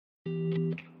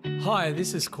Hi,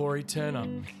 this is Corey Turner,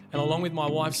 and along with my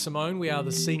wife Simone, we are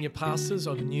the senior pastors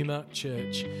of Numa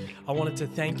Church. I wanted to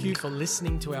thank you for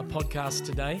listening to our podcast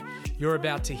today. You're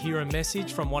about to hear a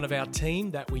message from one of our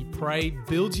team that we pray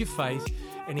builds your faith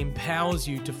and empowers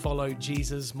you to follow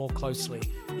Jesus more closely.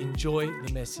 Enjoy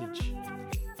the message.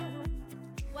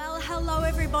 Well, hello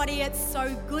everybody. It's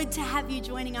so good to have you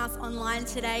joining us online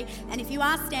today. And if you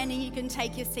are standing, you can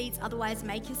take your seats. Otherwise,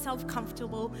 make yourself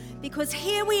comfortable because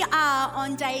here we are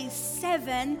on day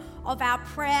 7 of our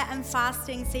prayer and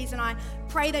fasting season. I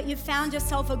pray that you found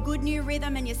yourself a good new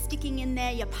rhythm and you're sticking in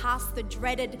there. You're past the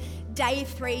dreaded day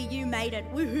 3. You made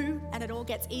it. Woohoo! And it all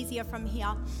gets easier from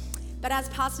here. But as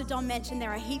Pastor Don mentioned, there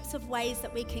are heaps of ways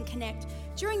that we can connect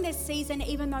during this season,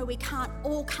 even though we can't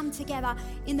all come together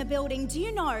in the building. Do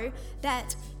you know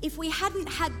that if we hadn't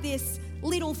had this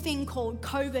little thing called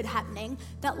COVID happening,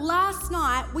 that last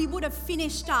night we would have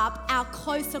finished up our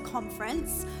Closer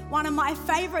conference, one of my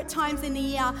favorite times in the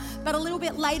year. But a little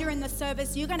bit later in the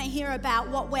service, you're going to hear about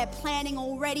what we're planning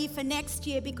already for next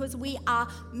year because we are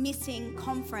missing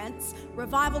conference,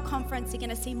 Revival Conference. You're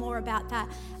going to see more about that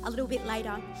a little bit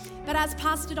later. But as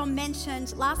Pastor Don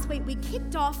mentioned, last week we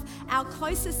kicked off our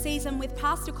Closer season with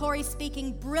Pastor Corey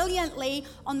speaking brilliantly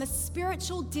on the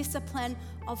spiritual discipline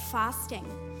of fasting.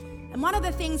 And one of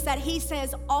the things that he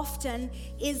says often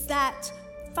is that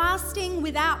fasting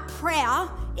without prayer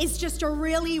is just a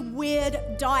really weird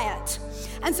diet.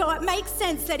 And so it makes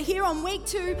sense that here on week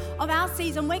 2 of our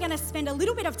season, we're going to spend a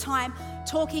little bit of time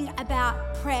talking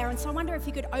about prayer. And so I wonder if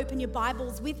you could open your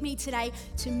Bibles with me today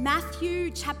to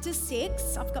Matthew chapter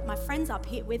 6. I've got my friends up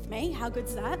here with me. How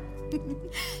good's that?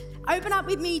 Open up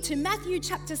with me to Matthew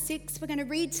chapter 6. We're going to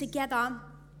read together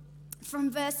from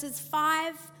verses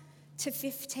 5 to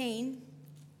 15.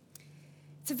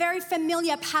 It's a very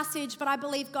familiar passage, but I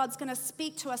believe God's going to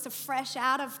speak to us afresh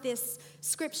out of this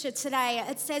scripture today.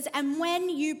 It says, "And when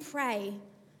you pray,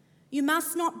 you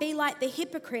must not be like the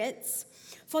hypocrites,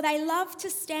 for they love to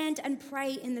stand and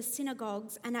pray in the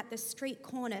synagogues and at the street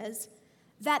corners,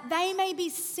 that they may be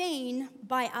seen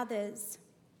by others.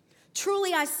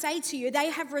 Truly I say to you, they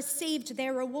have received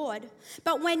their reward.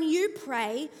 But when you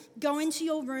pray, go into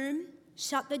your room,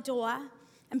 shut the door,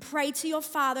 and pray to your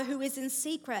Father who is in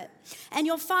secret. And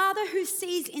your Father who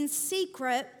sees in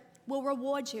secret will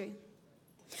reward you.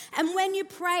 And when you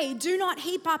pray, do not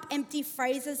heap up empty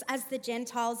phrases as the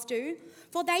Gentiles do,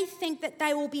 for they think that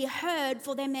they will be heard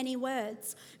for their many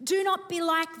words. Do not be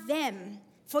like them,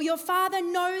 for your Father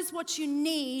knows what you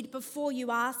need before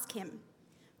you ask him.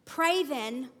 Pray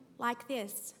then like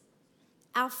this: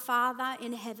 Our Father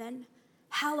in heaven,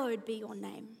 hallowed be your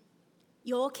name.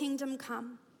 Your kingdom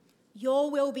come.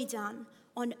 Your will be done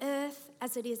on earth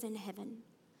as it is in heaven.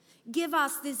 Give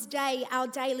us this day our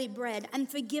daily bread,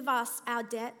 and forgive us our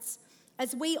debts,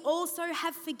 as we also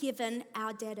have forgiven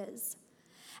our debtors.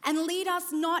 And lead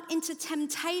us not into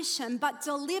temptation, but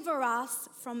deliver us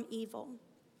from evil.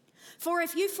 For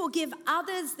if you forgive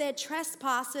others their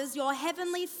trespasses, your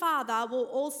heavenly Father will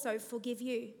also forgive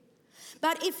you.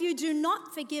 But if you do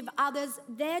not forgive others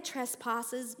their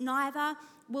trespasses, neither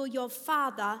will your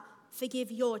Father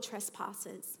forgive your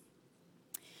trespasses."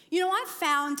 You know, I've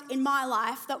found in my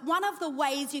life that one of the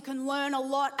ways you can learn a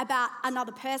lot about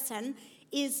another person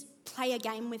is play a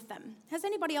game with them. Has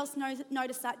anybody else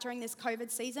noticed that during this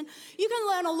COVID season? You can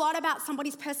learn a lot about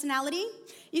somebody's personality.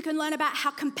 You can learn about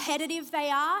how competitive they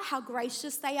are, how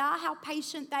gracious they are, how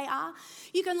patient they are.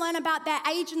 You can learn about their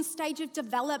age and stage of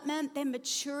development, their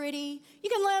maturity. You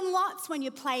can learn lots when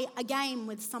you play a game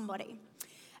with somebody.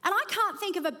 And I can't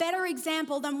think of a better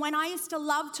example than when I used to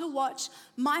love to watch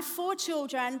my 4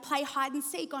 children play hide and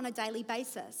seek on a daily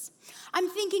basis. I'm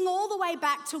thinking all the way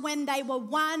back to when they were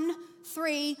 1,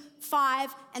 3,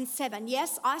 5, and 7.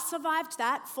 Yes, I survived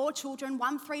that. 4 children,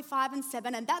 1, 3, 5, and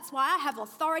 7. And that's why I have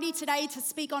authority today to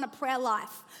speak on a prayer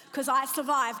life, because I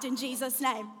survived in Jesus'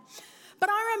 name. But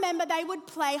I remember they would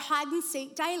play hide and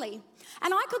seek daily.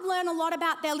 And I could learn a lot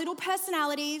about their little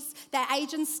personalities, their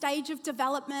age and stage of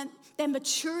development, their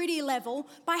maturity level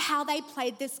by how they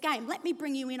played this game. Let me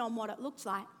bring you in on what it looked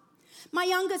like. My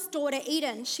youngest daughter,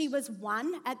 Eden, she was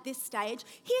 1 at this stage.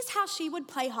 Here's how she would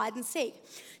play hide and seek.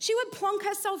 She would plonk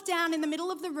herself down in the middle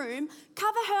of the room,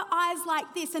 cover her eyes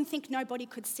like this, and think nobody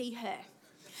could see her.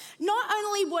 Not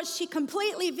only was she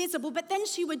completely visible, but then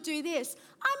she would do this.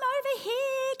 I'm over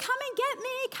here, come and get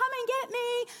me, come and get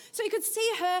me. So you could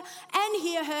see her and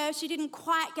hear her. She didn't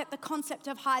quite get the concept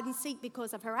of hide and seek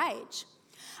because of her age.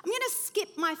 I'm going to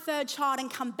skip my 3rd child and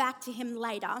come back to him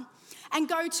later and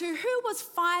go to who was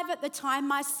 5 at the time,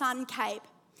 my son Cabe.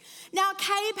 Now,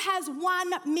 Cabe has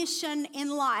one mission in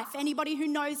life. Anybody who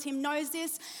knows him knows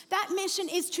this. That mission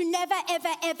is to never,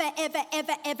 ever, ever, ever,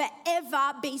 ever, ever,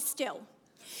 ever be still.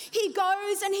 He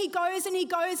goes and he goes and he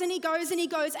goes and he goes and he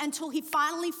goes until he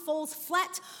finally falls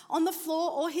flat on the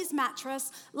floor or his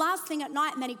mattress last thing at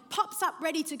night, and then he pops up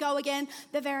ready to go again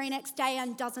the very next day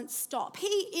and doesn't stop. He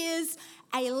is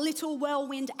a little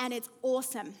whirlwind, and it's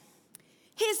awesome.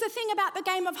 Here's the thing about the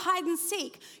game of hide and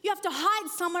seek. You have to hide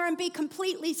somewhere and be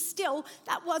completely still.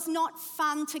 That was not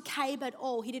fun to Cabe at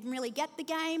all. He didn't really get the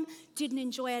game, didn't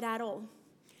enjoy it at all.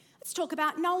 Let's talk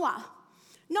about Noah.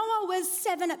 Noah was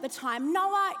 7 at the time.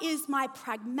 Noah is my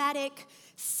pragmatic,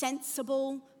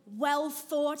 sensible, well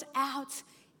thought out,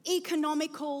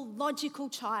 economical, logical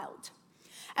child.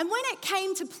 And when it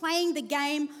came to playing the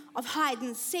game of hide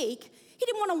and seek, he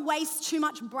didn't want to waste too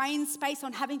much brain space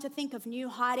on having to think of new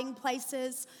hiding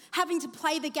places, having to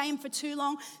play the game for too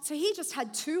long. So he just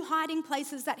had 2 hiding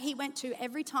places that he went to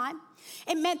every time.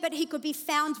 It meant that he could be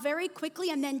found very quickly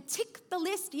and then tick the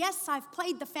list. Yes, I've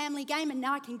played the family game and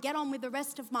now I can get on with the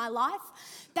rest of my life.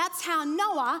 That's how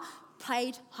Noah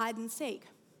played hide and seek.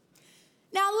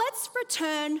 Now let's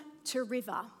return to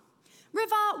River.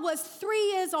 River was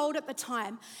 3 years old at the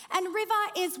time, and River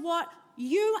is what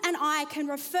you and I can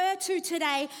refer to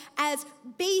today as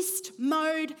beast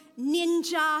mode,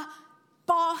 ninja,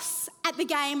 boss at the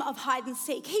game of hide and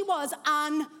seek. He was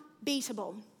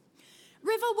unbeatable.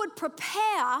 River would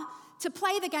prepare to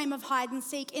play the game of hide and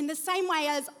seek in the same way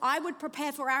as I would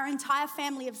prepare for our entire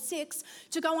family of 6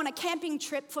 to go on a camping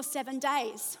trip for 7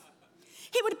 days.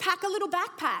 He would pack a little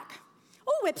backpack.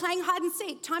 Oh, we're playing hide and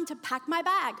seek, time to pack my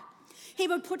bag. He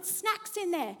would put snacks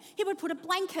in there. He would put a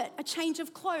blanket, a change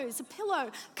of clothes, a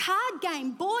pillow, card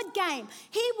game, board game.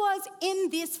 He was in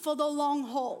this for the long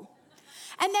haul.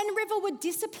 And then River would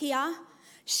disappear,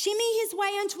 shimmy his way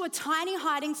into a tiny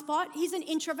hiding spot. He's an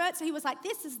introvert, so he was like,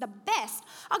 this is the best.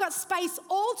 I got space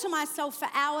all to myself for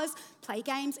hours, play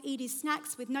games, eat his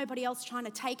snacks with nobody else trying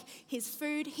to take his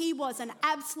food. He was an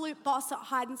absolute boss at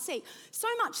hide and seek. So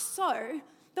much so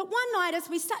that one night as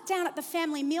we sat down at the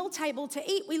family meal table to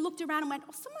eat, we looked around and went,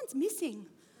 oh, someone's missing.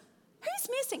 Who's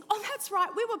missing? Oh, that's right.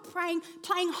 We were playing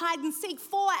hide and seek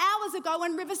 4 hours ago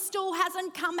and River still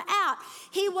hasn't come out.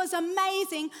 He was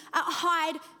amazing at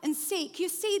hide and seek. You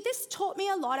see, this taught me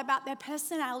a lot about their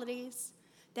personalities,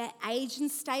 their age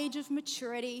and stage of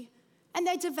maturity, and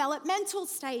their developmental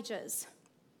stages.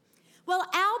 Well,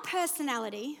 our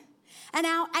personality and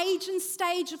our age and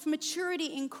stage of maturity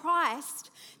in Christ,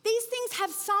 these things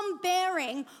have some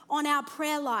bearing on our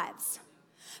prayer lives.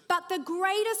 But the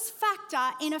greatest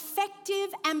factor in effective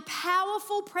and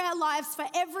powerful prayer lives for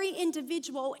every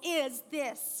individual is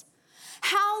this: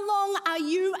 how long are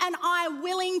you and I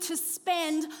willing to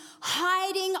spend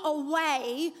hiding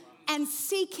away and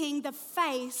seeking the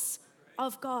face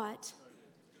of God?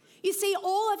 You see,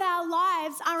 all of our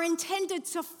lives are intended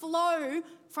to flow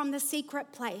from the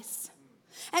secret place.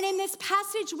 And in this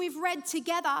passage we've read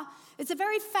together, it's a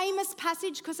very famous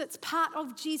passage because it's part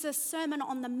of Jesus' Sermon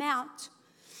on the Mount.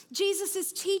 Jesus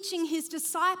is teaching his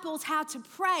disciples how to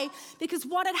pray because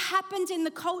what had happened in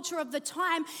the culture of the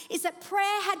time is that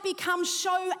prayer had become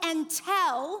show and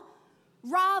tell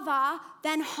rather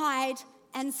than hide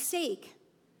and seek.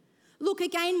 Look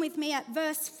again with me at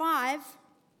verse 5.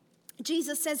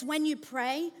 Jesus says, when you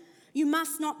pray, you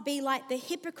must not be like the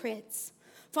hypocrites,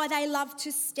 for they love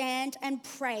to stand and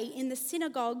pray in the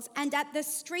synagogues and at the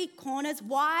street corners.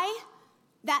 Why?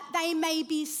 That they may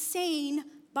be seen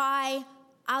by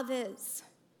others.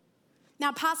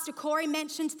 Now, Pastor Corey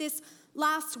mentioned this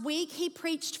last week. He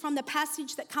preached from the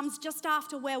passage that comes just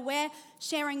after where we're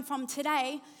sharing from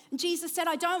today. And Jesus said,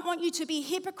 I don't want you to be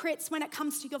hypocrites when it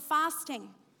comes to your fasting.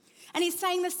 And he's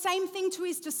saying the same thing to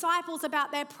his disciples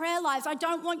about their prayer lives. I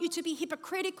don't want you to be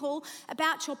hypocritical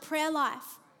about your prayer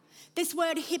life. This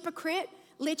word hypocrite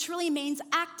literally means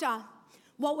actor.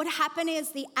 What would happen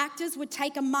is the actors would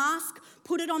take a mask,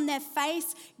 put it on their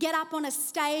face, get up on a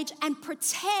stage and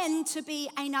pretend to be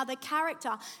another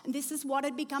character. And this is what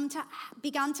had begun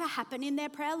to happen in their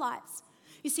prayer lives.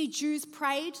 You see, Jews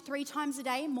prayed 3 times a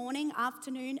day, morning,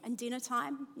 afternoon, and dinner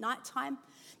time, nighttime.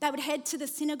 They would head to the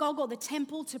synagogue or the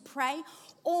temple to pray,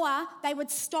 or they would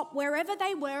stop wherever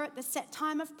they were at the set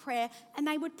time of prayer and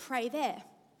they would pray there.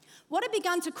 What had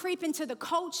begun to creep into the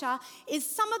culture is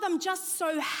some of them just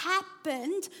so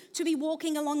happened to be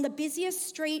walking along the busiest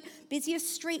street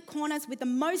corners with the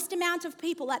most amount of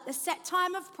people at the set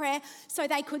time of prayer, so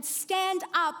they could stand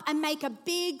up and make a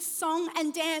big song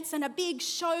and dance and a big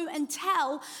show and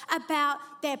tell about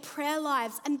their prayer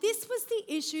lives. And this was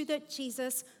the issue that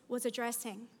Jesus was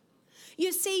addressing.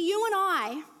 You see, you and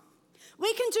I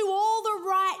We can do all the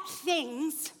right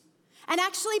things and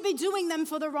actually be doing them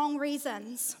for the wrong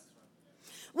reasons.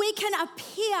 We can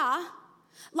appear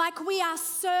like we are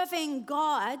serving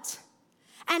God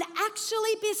and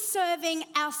actually be serving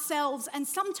ourselves, and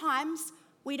sometimes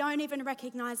we don't even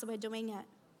recognize that we're doing it.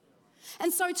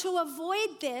 And so to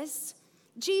avoid this,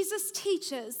 Jesus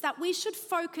teaches that we should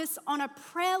focus on a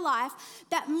prayer life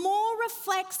that more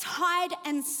reflects hide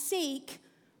and seek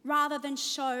rather than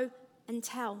show and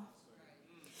tell.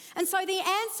 And so the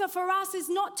answer for us is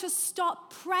not to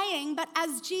stop praying, but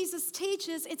as Jesus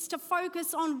teaches, it's to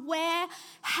focus on where,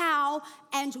 how,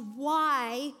 and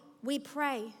why we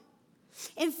pray.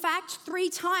 In fact, 3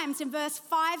 times in verse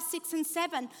 5, 6, and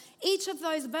 7, each of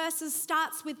those verses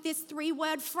starts with this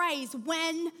 3-word phrase,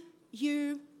 when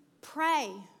you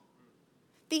pray.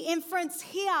 The inference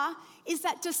here is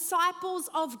that disciples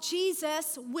of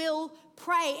Jesus will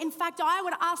pray. In fact, I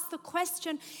would ask the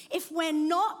question, if we're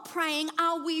not praying,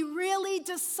 are we really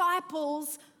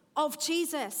disciples of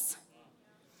Jesus?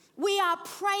 We are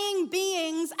praying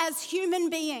beings as human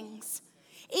beings.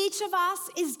 Each of us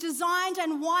is designed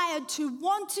and wired to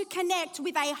want to connect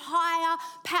with a higher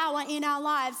power in our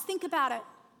lives. Think about it.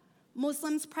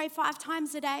 Muslims pray 5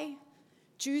 times a day.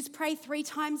 Jews pray 3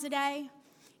 times a day.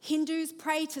 Hindus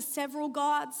pray to several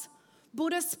gods.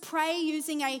 Buddhists pray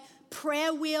using a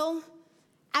prayer wheel.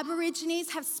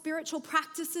 Aborigines have spiritual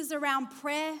practices around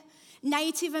prayer.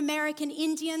 Native American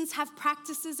Indians have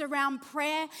practices around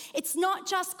prayer. It's not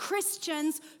just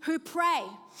Christians who pray.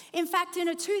 In fact, in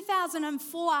a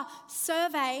 2004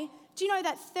 survey, do you know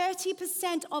that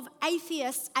 30% of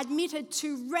atheists admitted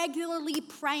to regularly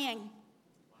praying?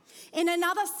 In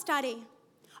another study,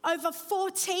 over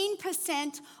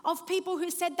 14% of people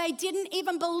who said they didn't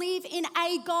even believe in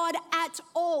a God at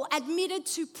all admitted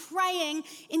to praying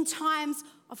in times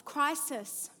of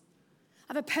crisis.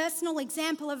 I have a personal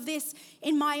example of this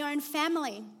in my own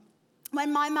family.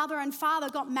 When my mother and father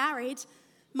got married,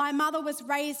 my mother was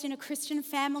raised in a Christian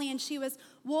family and she was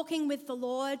walking with the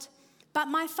Lord, but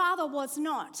my father was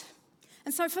not.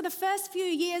 And so for the first few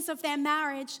years of their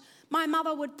marriage, my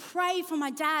mother would pray for my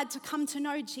dad to come to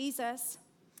know Jesus.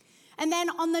 And then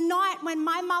on the night when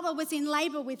my mother was in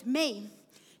labor with me,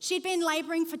 she'd been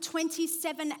laboring for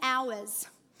 27 hours.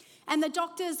 And the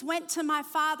doctors went to my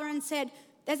father and said,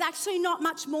 there's actually not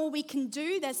much more we can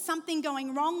do. There's something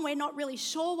going wrong. We're not really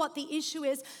sure what the issue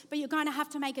is, but you're going to have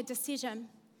to make a decision.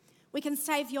 We can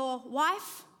save your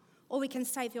wife or we can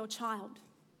save your child.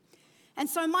 And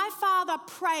so my father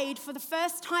prayed for the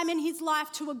first time in his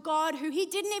life to a God who he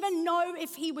didn't even know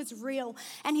if he was real.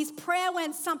 And his prayer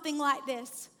went something like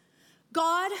this: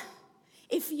 God,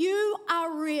 if you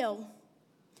are real,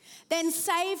 then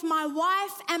save my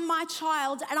wife and my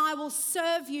child, and I will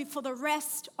serve you for the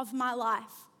rest of my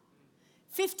life.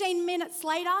 15 minutes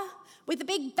later, with a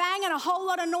big bang and a whole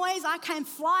lot of noise, I came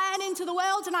flying into the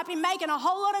world, and I've been making a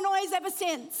whole lot of noise ever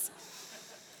since.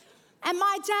 And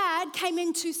my dad came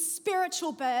into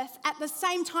spiritual birth at the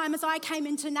same time as I came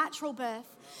into natural birth.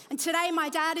 And today my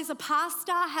dad is a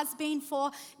pastor, has been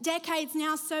for decades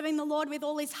now, serving the Lord with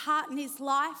all his heart and his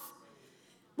life.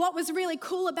 What was really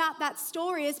cool about that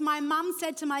story is my mum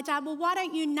said to my dad, well, why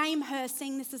don't you name her,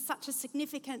 seeing this is such a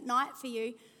significant night for you?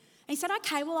 And he said,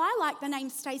 okay, well, I like the name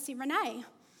Stacey Renee.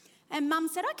 And mum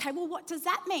said, okay, well, what does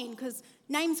that mean? Because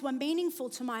names were meaningful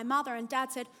to my mother. And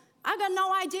dad said, I got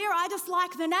no idea, I just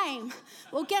like the name.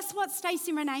 Well, guess what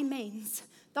Stacey Renee means?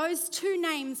 Those 2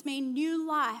 names mean new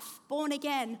life, born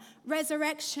again,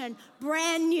 resurrection,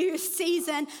 brand new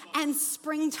season, and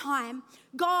springtime.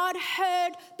 God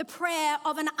heard the prayer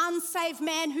of an unsaved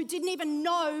man who didn't even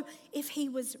know if he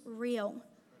was real.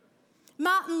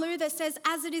 Martin Luther says,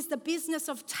 as it is the business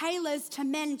of tailors to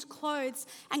mend clothes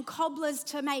and cobblers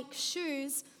to make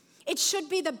shoes, it should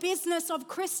be the business of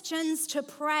Christians to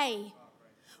pray.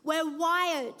 We're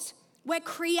wired, we're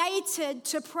created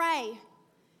to pray.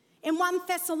 In 1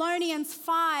 Thessalonians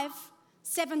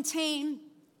 5:17,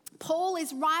 Paul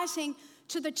is writing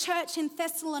to the church in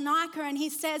Thessalonica and he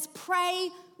says, pray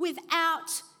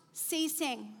without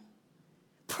ceasing.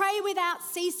 Pray without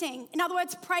ceasing. In other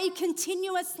words, pray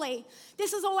continuously.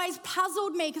 This has always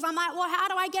puzzled me because I'm like, well, how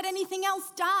do I get anything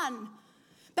else done?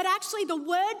 But actually the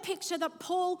word picture that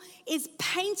Paul is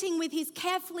painting with his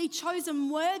carefully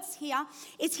chosen words here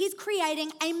is he's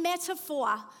creating a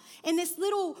metaphor. In this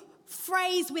little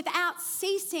phrase, without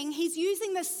ceasing, he's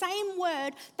using the same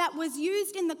word that was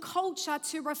used in the culture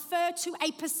to refer to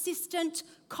a persistent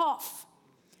cough.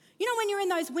 You know when you're in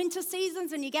those winter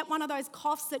seasons and you get one of those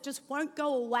coughs that just won't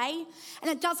go away, and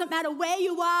it doesn't matter where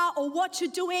you are or what you're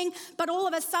doing, but all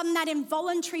of a sudden that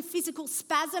involuntary physical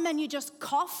spasm and you just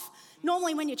cough.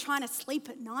 normally when you're trying to sleep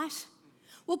at night.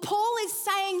 Well, Paul is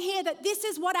saying here that this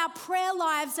is what our prayer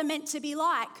lives are meant to be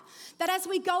like. That as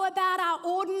we go about our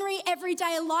ordinary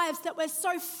everyday lives, that we're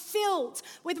so filled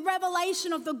with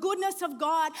revelation of the goodness of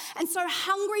God and so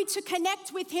hungry to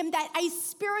connect with him that a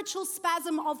spiritual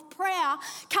spasm of prayer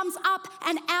comes up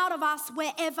and out of us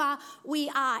wherever we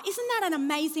are. Isn't that an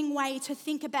amazing way to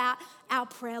think about our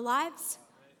prayer lives?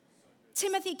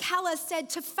 Timothy Keller said,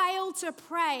 to fail to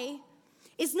pray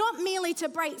is not merely to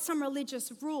break some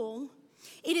religious rule.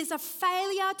 It is a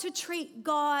failure to treat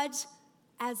God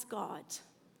as God.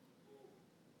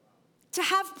 To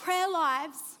have prayer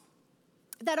lives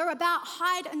that are about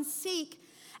hide and seek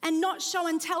and not show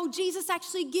and tell, Jesus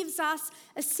actually gives us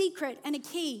a secret and a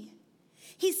key.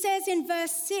 He says in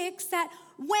verse 6 that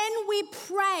when we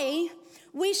pray,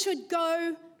 we should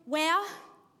go where?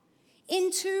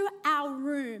 Into our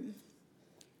room.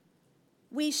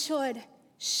 We should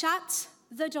shut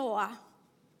the door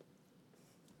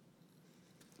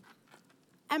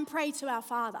and pray to our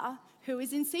Father who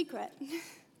is in secret.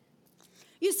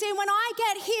 You see, when I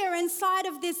get here inside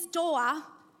of this door,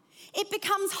 it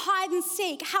becomes hide and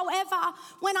seek. However,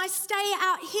 when I stay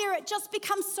out here, it just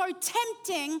becomes so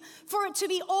tempting for it to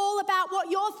be all about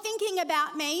what you're thinking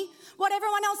about me, what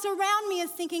everyone else around me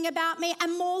is thinking about me,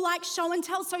 and more like show and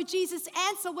tell. So Jesus'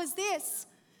 answer was this: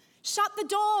 shut the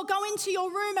door, go into your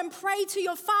room and pray to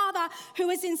your Father who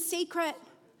is in secret.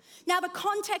 Now, the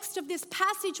context of this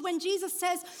passage, when Jesus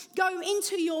says, go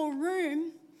into your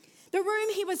room, the room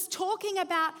he was talking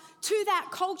about to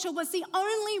that culture was the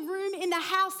only room in the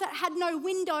house that had no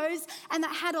windows and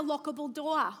that had a lockable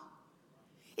door.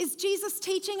 Is Jesus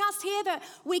teaching us here that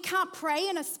we can't pray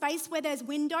in a space where there's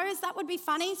windows? That would be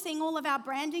funny, seeing all of our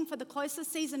branding for the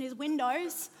closest season is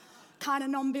windows. Kind of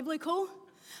non-biblical.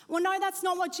 Well, no, that's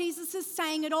not what Jesus is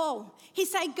saying at all.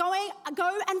 He's saying go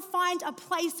and find a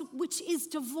place which is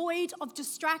devoid of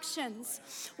distractions,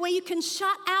 where you can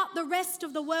shut out the rest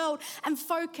of the world and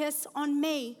focus on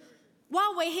me.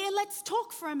 While we're here, let's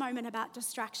talk for a moment about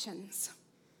distractions.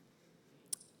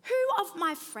 Who of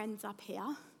my friends up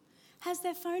here has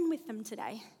their phone with them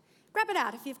today? Grab it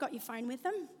out if you've got your phone with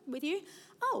you.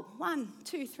 Oh, 1,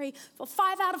 2, 3, 4,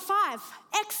 5 out of 5.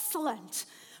 Excellent.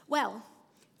 Well,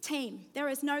 team, there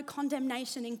is no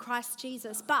condemnation in Christ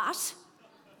Jesus, but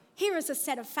here is a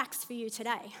set of facts for you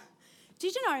today.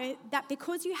 Did you know that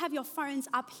because you have your phones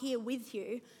up here with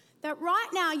you, that right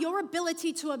now your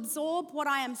ability to absorb what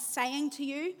I am saying to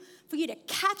you, for you to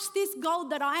catch this gold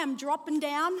that I am dropping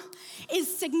down,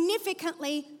 is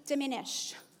significantly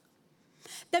diminished?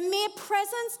 The mere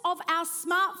presence of our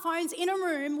smartphones in a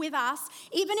room with us,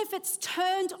 even if it's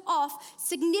turned off,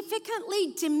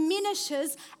 significantly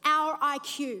diminishes our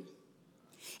IQ.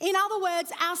 In other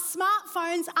words, our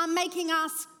smartphones are making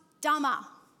us dumber.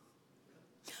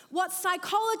 What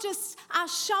psychologists are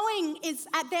showing is,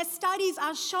 their studies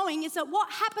are showing, is that what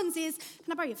happens is,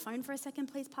 can I borrow your phone for a second,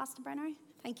 please, Pastor Breno?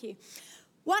 Thank you.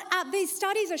 What these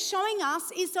studies are showing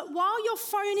us is that while your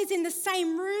phone is in the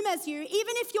same room as you,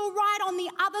 even if you're right on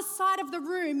the other side of the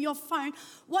room, your phone,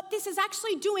 what this is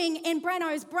actually doing in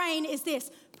Breno's brain is this: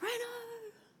 Breno,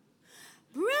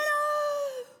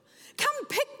 come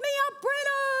pick me up,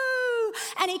 Breno.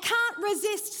 And he can't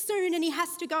resist soon, and he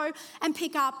has to go and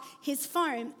pick up his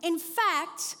phone. In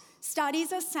fact,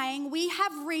 studies are saying we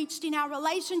have reached in our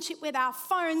relationship with our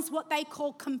phones what they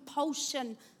call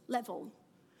compulsion level.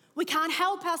 We can't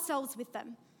help ourselves with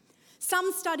them.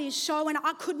 Some studies show, and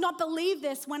I could not believe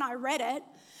this when I read it,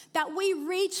 that we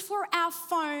reach for our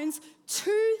phones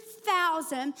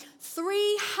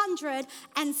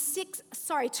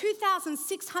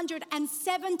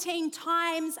 2,617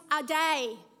 times a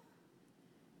day.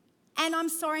 And I'm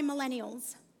sorry,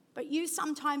 millennials, but you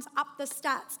sometimes up the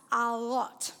stats a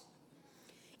lot.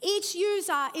 Each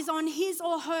user is on his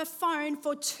or her phone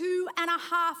for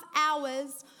 2.5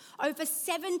 hours over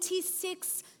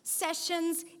 76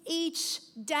 sessions each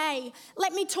day.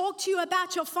 Let me talk to you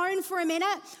about your phone for a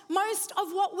minute. Most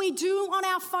of what we do on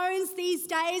our phones these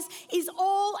days is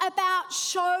all about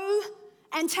show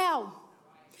and tell.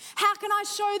 How can I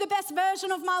show the best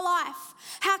version of my life?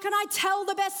 How can I tell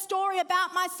the best story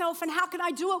about myself? And how can I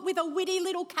do it with a witty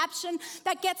little caption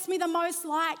that gets me the most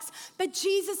likes? But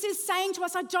Jesus is saying to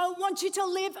us, I don't want you to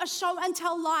live a show and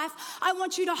tell life. I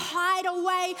want you to hide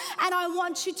away, and I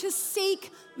want you to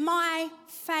seek my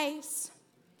face.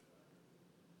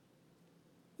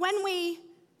 When we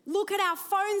look at our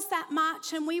phones that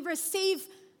much and we receive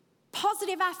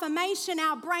positive affirmation,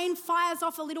 our brain fires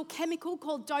off a little chemical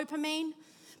called dopamine.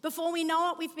 Before we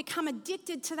know it, we've become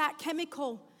addicted to that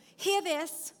chemical. Hear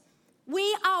this.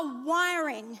 We are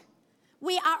wiring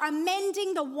we are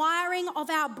amending the wiring of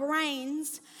our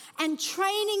brains and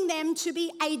training them to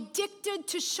be addicted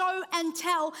to show and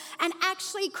tell, and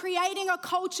actually creating a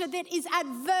culture that is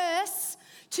adverse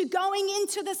to going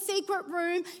into the secret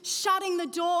room, shutting the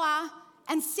door,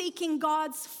 and seeking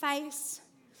God's face.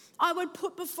 I would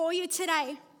put before you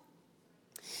today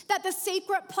that the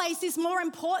secret place is more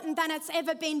important than it's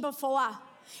ever been before.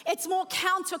 It's more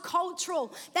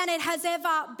countercultural than it has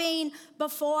ever been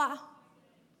before.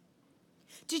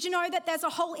 Did you know that there's a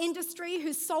whole industry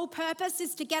whose sole purpose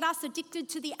is to get us addicted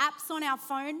to the apps on our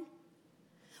phone?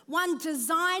 One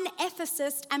design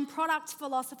ethicist and product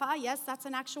philosopher, yes, that's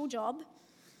an actual job,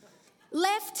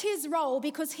 left his role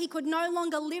because he could no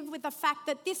longer live with the fact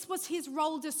that this was his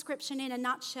role description in a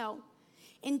nutshell.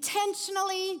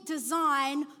 Intentionally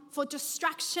designed for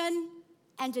distraction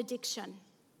and addiction.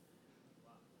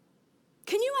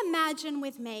 Can you imagine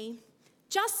with me,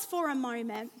 just for a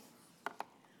moment,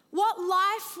 what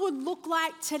life would look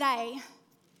like today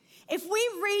if we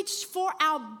reached for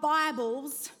our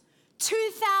Bibles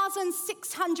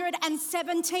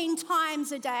 2,617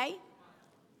 times a day?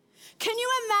 Can you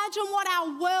imagine what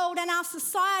our world and our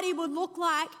society would look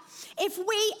like if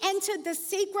we entered the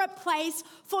secret place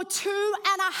for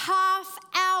 2.5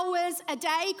 hours a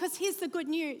day? Because here's the good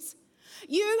news.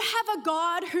 You have a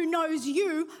God who knows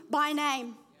you by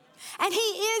name. And he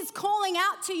is calling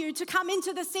out to you to come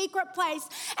into the secret place.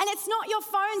 And it's not your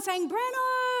phone saying,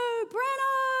 Breno,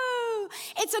 Breno.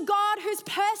 It's a God who's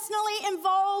personally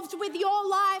involved with your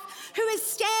life, who is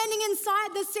standing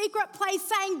inside the secret place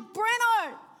saying,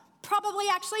 Breno, probably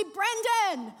actually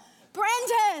Brendan,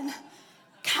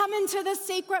 come into the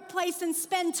secret place and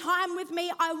spend time with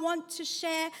me. I want to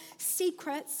share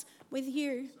secrets with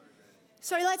you.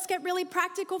 So let's get really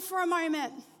practical for a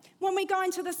moment. When we go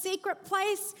into the secret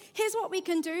place, here's what we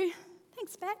can do.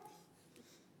 Thanks, Beck.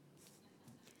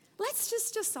 Let's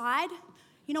just decide,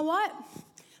 you know what?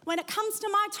 When it comes to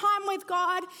my time with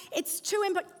God, it's too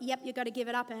important. Yep, you got to give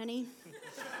it up, Ernie.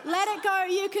 Let it go.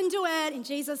 You can do it in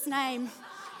Jesus' name.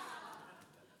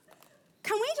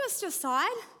 Can we just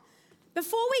decide,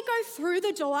 before we go through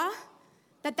the door,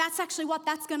 that that's actually what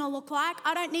that's going to look like?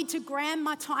 I don't need to gram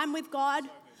my time with God.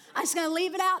 I'm just going to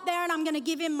leave it out there and I'm going to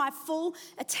give him my full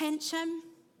attention.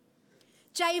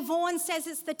 Jay Vaughan says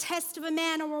it's the test of a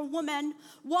man or a woman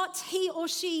what he or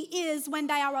she is when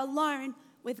they are alone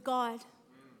with God.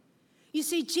 You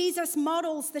see, Jesus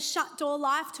models the shut door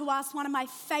life to us, one of my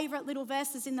favorite little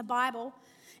verses in the Bible.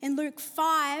 In Luke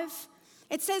 5,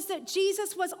 it says that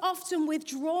Jesus would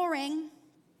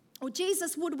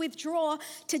withdraw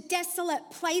to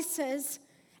desolate places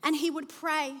and he would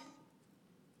pray.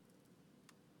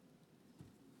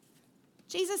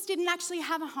 Jesus didn't actually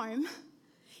have a home.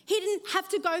 He didn't have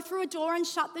to go through a door and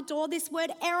shut the door. This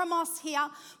word eremos here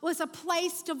was a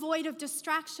place devoid of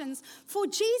distractions. For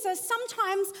Jesus,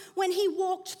 sometimes when he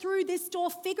walked through this door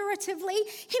figuratively,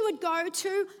 he would go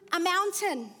to a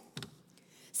mountain.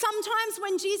 Sometimes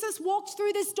when Jesus walked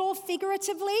through this door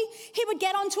figuratively, he would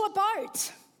get onto a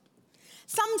boat.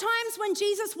 Sometimes when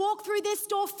Jesus walked through this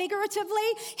door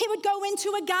figuratively, he would go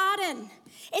into a garden.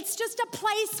 It's just a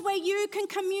place where you can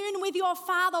commune with your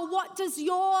Father. What does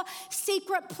your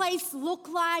secret place look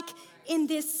like in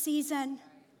this season?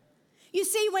 You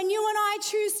see, when you and I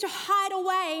choose to hide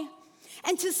away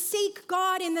and to seek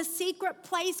God in the secret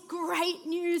place, great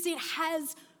news, it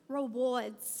has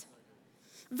rewards.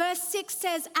 Verse 6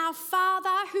 says, our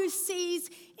Father who sees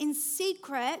in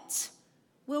secret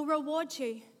will reward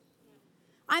you.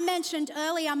 I mentioned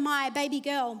earlier my baby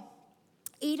girl,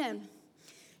 Eden.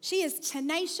 She is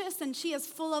tenacious and she is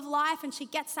full of life and she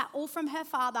gets that all from her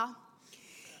father.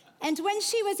 And when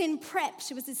she was in prep,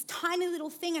 she was this tiny little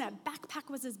thing and her backpack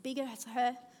was as big as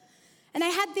her. And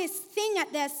they had this thing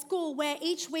at their school where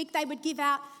each week they would give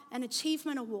out an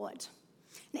achievement award.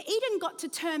 Now Eden got to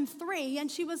term 3 and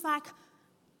she was like,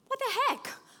 what the heck?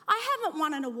 I haven't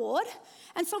won an award.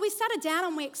 And so we sat her down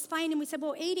and we explained and we said,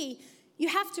 well, Edie, you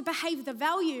have to behave the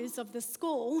values of the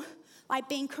school, like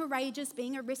being courageous,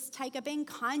 being a risk taker, being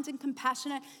kind and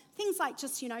compassionate, things like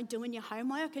just, doing your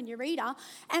homework and your reader,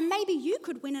 and maybe you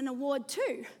could win an award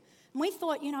too. And we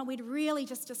thought, we'd really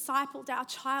just discipled our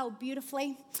child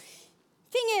beautifully.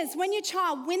 Thing is, when your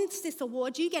child wins this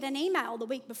award, you get an email the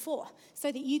week before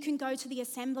so that you can go to the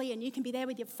assembly and you can be there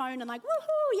with your phone and like,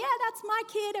 woohoo, yeah, that's my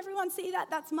kid. Everyone see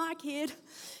that? That's my kid.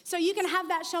 So you can have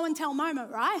that show and tell moment,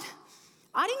 right?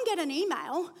 I didn't get an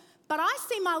email, but I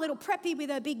see my little preppy with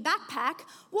her big backpack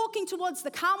walking towards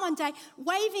the car one day,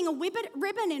 waving a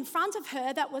ribbon in front of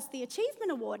her that was the achievement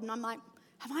award. And I'm like,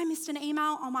 have I missed an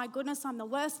email? Oh my goodness, I'm the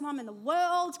worst mom in the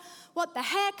world. What the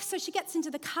heck? So she gets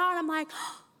into the car and I'm like,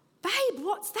 babe,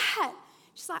 what's that?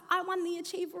 She's like, I won the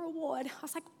Achiever Award. I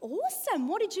was like, awesome.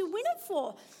 What did you win it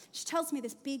for? She tells me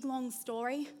this big, long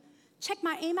story. Check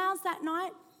my emails that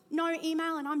night. No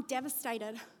email, and I'm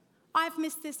devastated. I've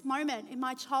missed this moment in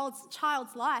my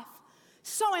child's life.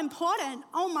 So important.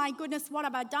 Oh my goodness, what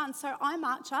have I done? So I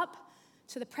march up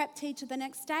to the prep teacher the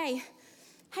next day.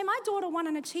 Hey, my daughter won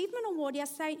an achievement award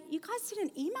yesterday. You guys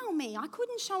didn't email me. I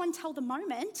couldn't show and tell the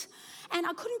moment, and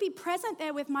I couldn't be present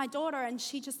there with my daughter. And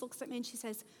she just looks at me and she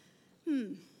says,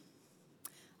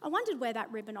 I wondered where that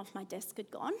ribbon off my desk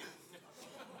had gone.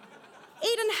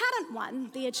 Eden hadn't won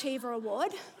the Achiever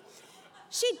Award.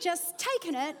 She'd just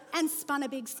taken it and spun a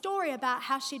big story about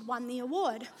how she'd won the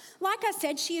award. Like I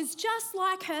said, she is just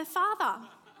like her father.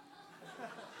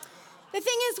 The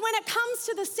thing is, when it comes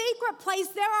to the secret place,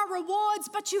 there are rewards,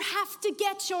 but you have to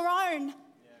get your own.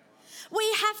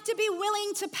 We have to be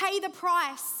willing to pay the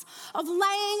price of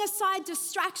laying aside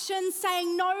distractions,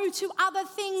 saying no to other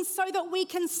things so that we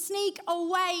can sneak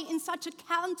away in such a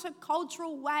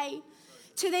countercultural way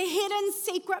to the hidden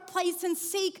secret place and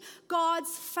seek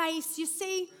God's face. You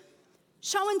see,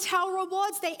 show and tell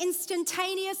rewards, they're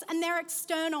instantaneous and they're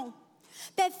external.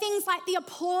 They're things like the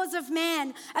applause of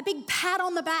man, a big pat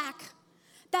on the back.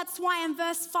 That's why in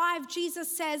verse 5,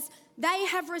 Jesus says, they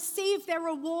have received their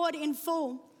reward in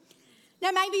full.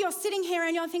 Now, maybe you're sitting here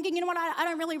and you're thinking, you know what, I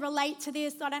don't really relate to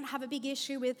this. I don't have a big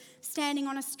issue with standing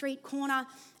on a street corner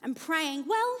and praying.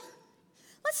 Well,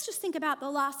 let's just think about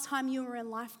the last time you were in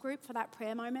life group for that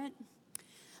prayer moment.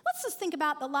 Let's just think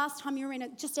about the last time you were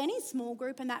in just any small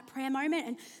group in that prayer moment,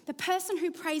 and the person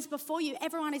who prays before you,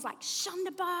 everyone is like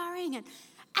shundabaring and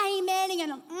amening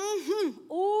and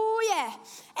oh yeah.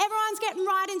 Everyone's getting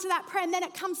right into that prayer, and then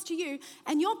it comes to you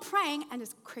and you're praying and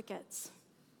it's crickets.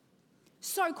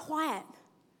 So quiet.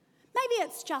 Maybe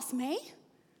it's just me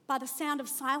by the sound of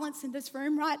silence in this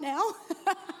room right now.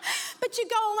 But you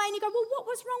go away and you go, well, what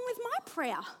was wrong with my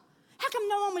prayer? How come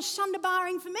no one was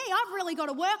shundabaring for me? I've really got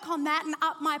to work on that and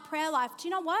up my prayer life. Do you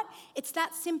know what? It's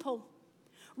that simple.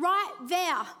 Right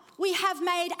there, we have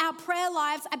made our prayer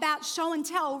lives about show and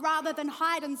tell rather than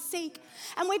hide and seek.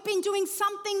 And we've been doing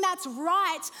something that's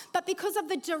right, but because of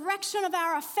the direction of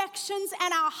our affections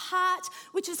and our heart,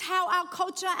 which is how our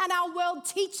culture and our world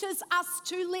teaches us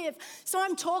to live. So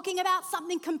I'm talking about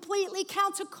something completely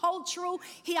countercultural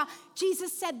here.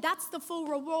 Jesus said that's the full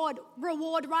reward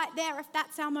right there if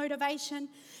that's our motivation.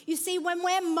 You see, when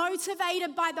we're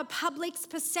motivated by the public's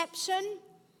perception,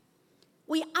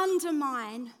 we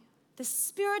undermine the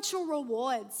spiritual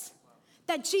rewards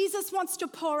that Jesus wants to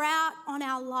pour out on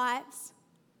our lives.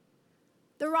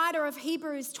 The writer of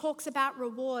Hebrews talks about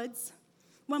rewards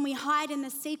when we hide in the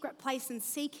secret place and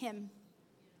seek him.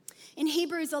 In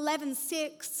Hebrews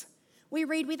 11:6, we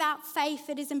read, without faith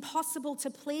it is impossible to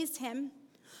please him.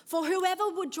 For whoever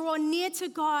would draw near to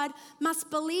God must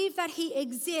believe that he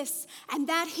exists and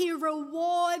that he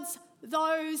rewards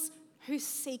those who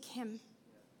seek him.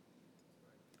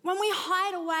 When we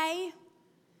hide away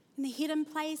in the hidden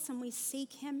place and we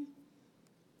seek him,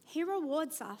 he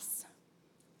rewards us.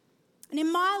 And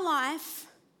in my life,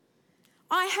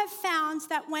 I have found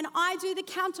that when I do the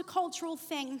countercultural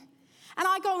thing and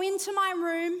I go into my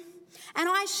room and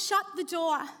I shut the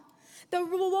door, the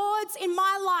rewards in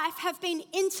my life have been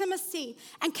intimacy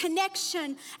and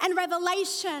connection and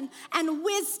revelation and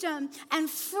wisdom and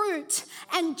fruit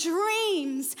and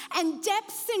dreams and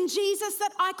depths in Jesus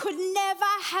that I could never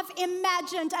have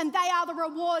imagined. And they are the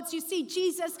rewards. You see,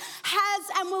 Jesus has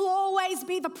and will always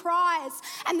be the prize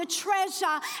and the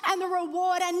treasure and the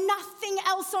reward, and nothing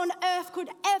else on earth could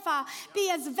ever be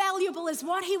as valuable as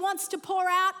what he wants to pour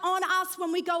out on us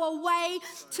when we go away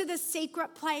to the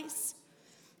secret place.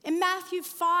 In Matthew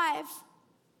 5,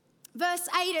 verse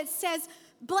 8, it says,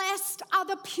 blessed are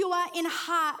the pure in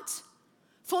heart,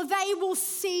 for they will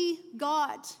see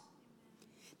God.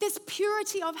 This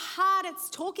purity of heart it's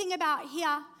talking about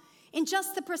here in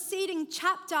just the preceding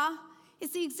chapter is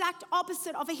the exact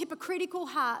opposite of a hypocritical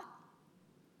heart.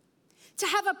 To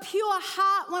have a pure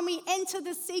heart when we enter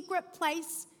the secret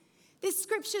place, this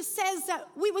scripture says that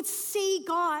we would see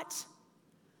God.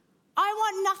 I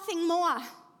want nothing more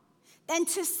than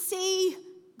to see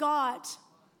God.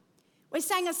 We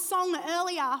sang a song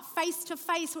earlier, Face to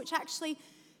Face, which actually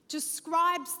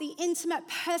describes the intimate,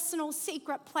 personal,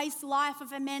 secret place life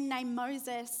of a man named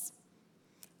Moses.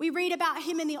 We read about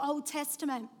him in the Old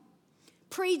Testament.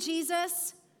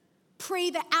 Pre-Jesus, pre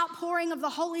the outpouring of the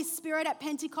Holy Spirit at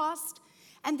Pentecost,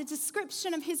 and the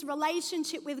description of his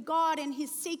relationship with God in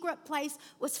his secret place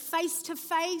was face to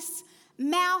face,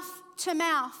 mouth to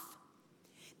mouth.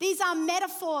 These are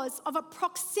metaphors of a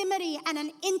proximity and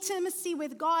an intimacy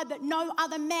with God that no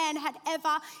other man had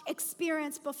ever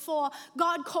experienced before.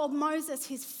 God called Moses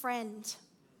his friend.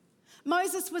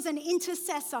 Moses was an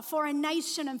intercessor for a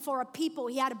nation and for a people.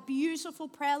 He had a beautiful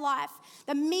prayer life.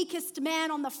 The meekest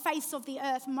man on the face of the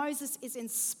earth. Moses is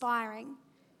inspiring.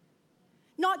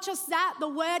 Not just that, the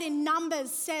word in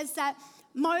Numbers says that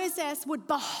Moses would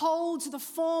behold the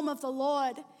form of the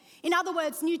Lord. In other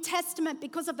words, New Testament,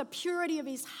 because of the purity of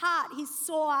his heart, he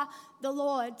saw the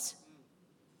Lord.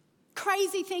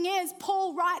 Crazy thing is,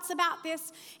 Paul writes about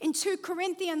this in 2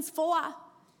 Corinthians 4.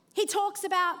 He talks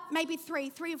about maybe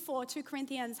 3 or 4, 2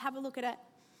 Corinthians, have a look at it.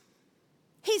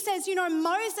 He says,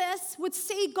 Moses would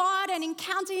see God and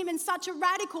encounter him in such a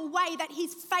radical way that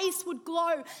his face would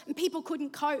glow and people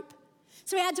couldn't cope.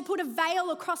 So he had to put a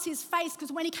veil across his face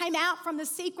because when he came out from the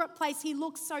secret place, he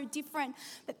looked so different.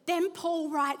 But then Paul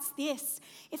writes this: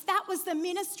 if that was the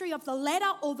ministry of the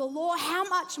letter or the law, how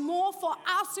much more for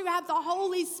us who have the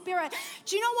Holy Spirit?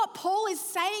 Do you know what Paul is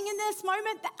saying in this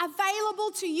moment? That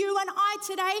available to you and I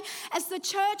today as the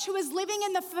church who is living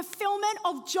in the fulfillment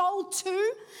of Joel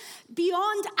 2,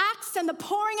 beyond Acts and the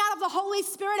pouring out of the Holy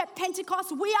Spirit at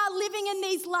Pentecost, we are living in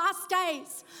these last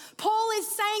days. Paul is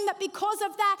saying that because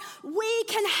of that, we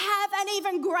can have an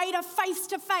even greater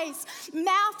face-to-face,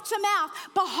 mouth-to-mouth,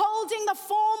 beholding the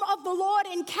form of the Lord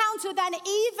encounter than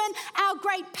even our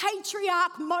great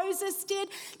patriarch Moses did.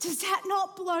 Does that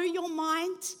not blow your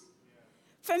mind?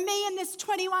 For me in this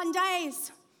 21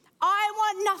 days, I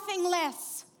want nothing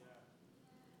less.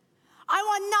 I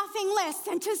want nothing less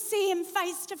than to see him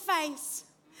face to face,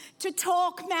 to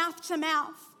talk mouth to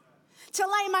mouth, to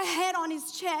lay my head on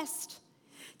his chest,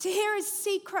 to hear his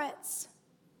secrets,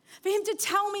 for him to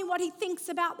tell me what he thinks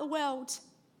about the world,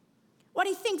 what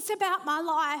he thinks about my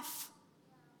life,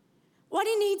 what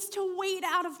he needs to weed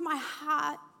out of my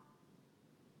heart,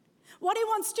 what he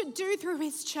wants to do through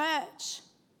his church.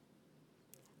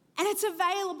 And it's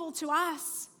available to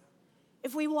us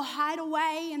if we will hide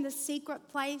away in the secret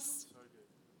place,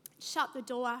 shut the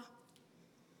door.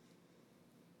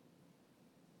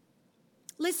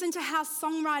 Listen to how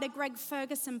songwriter Greg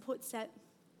Ferguson puts it.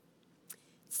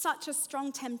 Such a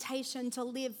strong temptation to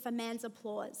live for man's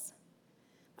applause.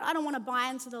 But I don't want to buy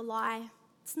into the lie.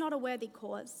 It's not a worthy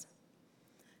cause.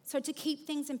 So to keep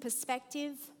things in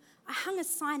perspective, I hung a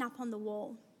sign up on the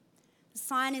wall. The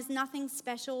sign is nothing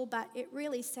special, but it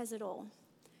really says it all.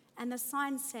 And the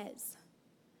sign says,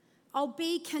 I'll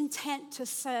be content to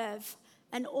serve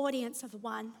an audience of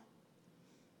one.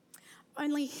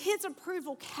 Only his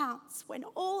approval counts when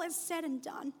all is said and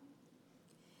done.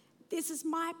 This is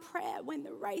my prayer when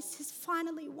the race is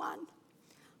finally won.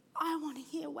 I want to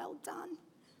hear well done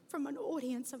from an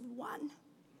audience of one.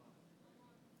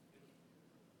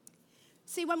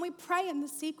 See, when we pray in the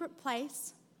secret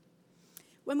place,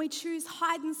 when we choose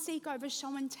hide and seek over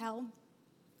show and tell,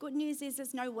 good news is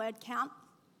there's no word count.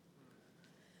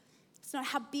 It's not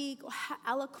how big or how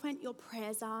eloquent your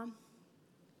prayers are.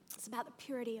 It's about the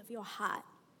purity of your heart.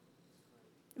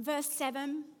 Verse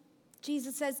 7,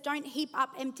 Jesus says, don't heap up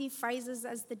empty phrases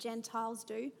as the Gentiles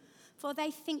do, for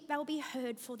they think they'll be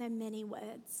heard for their many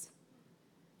words.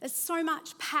 There's so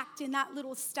much packed in that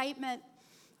little statement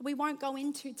we won't go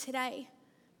into today.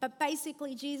 But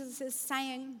basically, Jesus is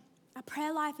saying a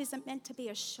prayer life isn't meant to be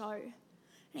a show.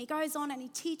 And he goes on and he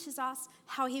teaches us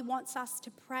how he wants us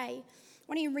to pray.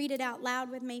 Why don't you read it out loud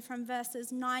with me from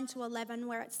verses 9 to 11,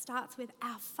 where it starts with,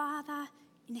 Our Father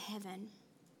in heaven.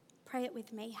 Pray it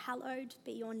with me. Hallowed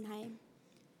be your name.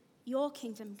 Your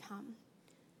kingdom come.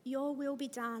 Your will be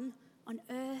done on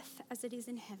earth as it is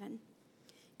in heaven.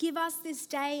 Give us this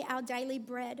day our daily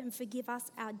bread and forgive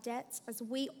us our debts as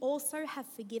we also have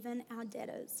forgiven our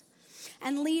debtors.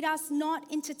 And lead us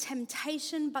not into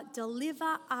temptation, but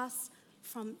deliver us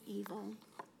from evil.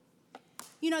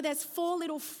 You know, there's 4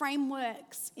 little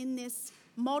frameworks in this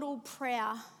model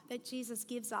prayer that Jesus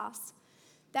gives us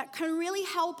that can really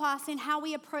help us in how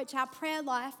we approach our prayer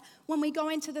life when we go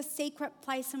into the secret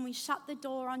place and we shut the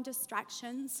door on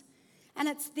distractions. And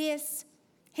it's this.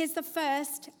 Here's the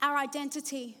first, our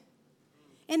identity.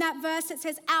 In that verse, it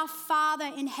says, Our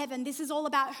Father in heaven. This is all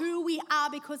about who we are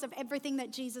because of everything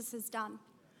that Jesus has done.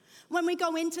 When we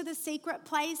go into the secret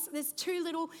place, there's 2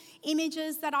 little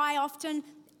images that I often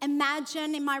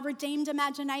imagine in my redeemed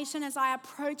imagination as I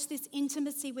approach this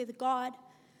intimacy with God.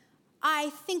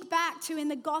 I think back to in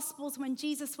the Gospels when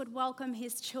Jesus would welcome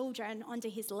his children onto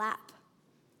his lap.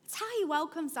 It's how he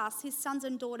welcomes us, his sons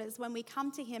and daughters, when we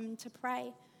come to him to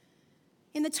pray.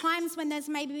 In the times when there's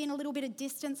maybe been a little bit of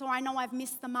distance or I know I've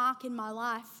missed the mark in my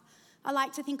life, I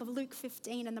like to think of Luke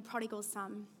 15 and the prodigal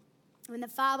son. when the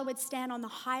father would stand on the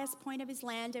highest point of his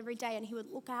land every day and he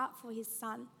would look out for his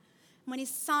son. When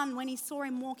his son, when he saw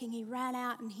him walking, he ran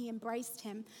out and he embraced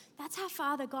him. That's how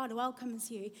Father God welcomes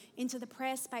you into the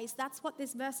prayer space. That's what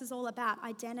this verse is all about,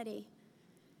 identity.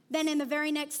 Then in the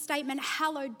very next statement,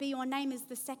 hallowed be your name is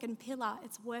the second pillar.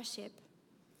 It's worship.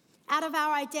 Out of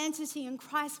our identity in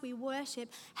Christ, we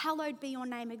worship. Hallowed be your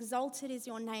name. Exalted is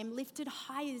your name. Lifted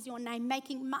high is your name,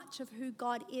 making much of who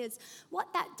God is.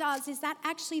 What that does is that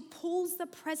actually pulls the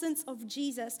presence of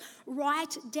Jesus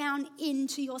right down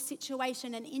into your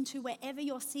situation and into wherever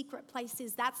your secret place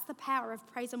is. That's the power of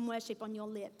praise and worship on your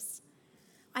lips.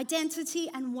 Identity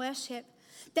and worship.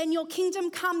 Then your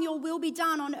kingdom come, your will be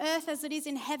done on earth as it is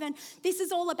in heaven. This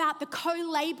is all about the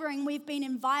co-laboring we've been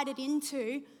invited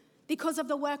into because of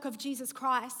the work of Jesus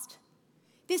Christ.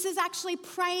 This is actually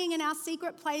praying in our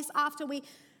secret place after we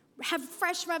have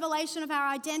fresh revelation of our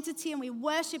identity and we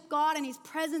worship God and his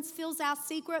presence fills our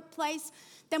secret place.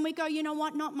 Then we go, you know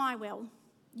what? Not my will,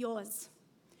 yours.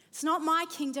 It's not my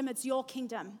kingdom, it's your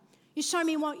kingdom. You show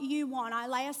me what you want. I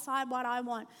lay aside what I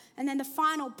want. And then the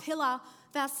final pillar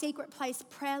of our secret place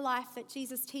prayer life that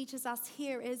Jesus teaches us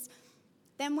here is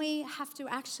then we have to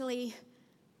actually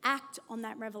act on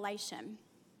that revelation.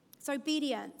 It's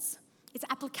obedience. It's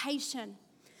application.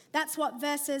 That's what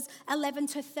verses 11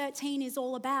 to 13 is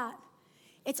all about.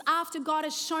 It's after God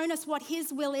has shown us what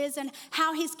his will is and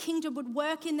how his kingdom would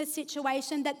work in the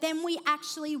situation that then we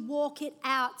actually walk it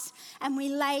out and we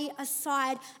lay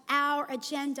aside our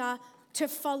agenda to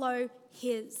follow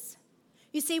his.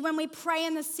 You see, when we pray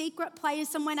in the secret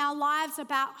place and when our lives are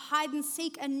about hide and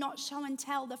seek and not show and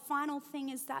tell, the final thing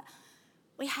is that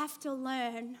we have to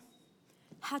learn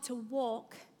how to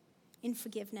walk in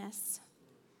forgiveness.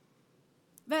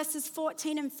 Verses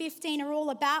 14 and 15 are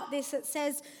all about this. It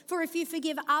says, for if you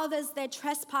forgive others their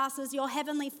trespasses, your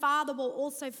heavenly Father will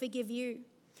also forgive you.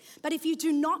 But if you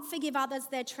do not forgive others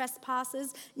their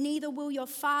trespasses, neither will your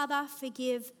Father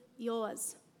forgive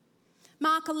yours.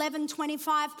 Mark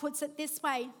 11:25 puts it this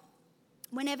way,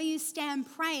 whenever you stand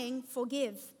praying,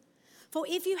 forgive. For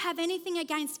if you have anything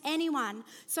against anyone,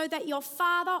 so that your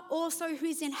Father also who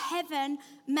is in heaven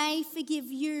may forgive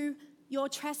you your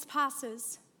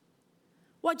trespasses.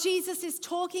 What Jesus is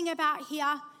talking about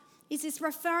here is this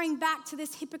referring back to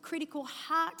this hypocritical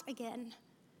heart again.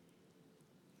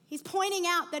 He's pointing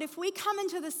out that if we come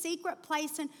into the secret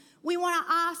place and we want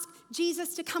to ask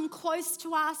Jesus to come close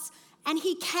to us, and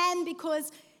he can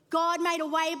because God made a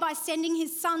way by sending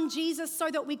his son Jesus so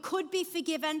that we could be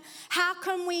forgiven, how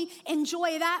can we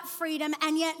enjoy that freedom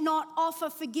and yet not offer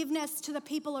forgiveness to the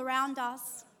people around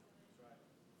us?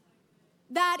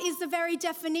 That is the very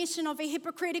definition of a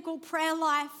hypocritical prayer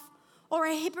life or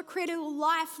a hypocritical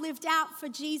life lived out for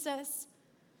Jesus.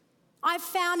 I've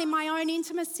found in my own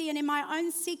intimacy and in my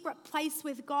own secret place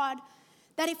with God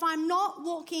that if I'm not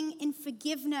walking in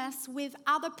forgiveness with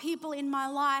other people in my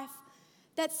life,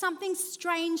 that something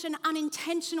strange and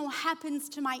unintentional happens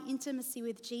to my intimacy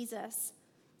with Jesus.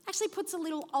 Actually puts a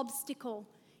little obstacle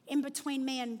in between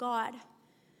me and God.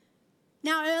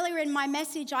 Now, earlier in my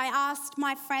message, I asked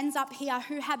my friends up here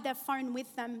who had their phone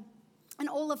with them, and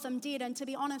all of them did. And to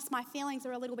be honest, my feelings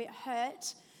are a little bit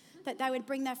hurt that they would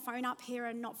bring their phone up here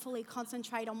and not fully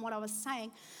concentrate on what I was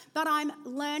saying. But I'm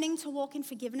learning to walk in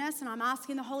forgiveness, and I'm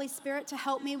asking the Holy Spirit to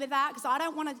help me with that because I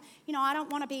don't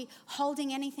want to be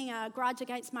holding anything, a grudge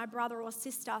against my brother or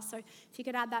sister. So if you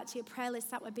could add that to your prayer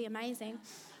list, that would be amazing.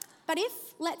 But if,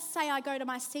 let's say, I go to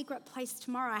my secret place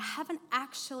tomorrow, I haven't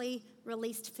actually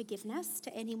released forgiveness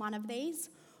to any one of these,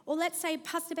 or let's say,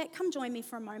 Pastor Beck, come join me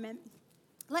for a moment.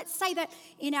 Let's say that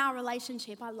in our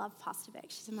relationship, I love Pastor Beck,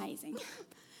 she's amazing.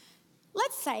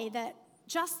 Let's say that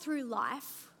just through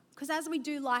life, because as we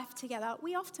do life together,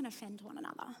 we often offend one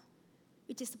another.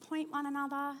 We disappoint one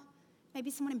another. Maybe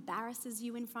someone embarrasses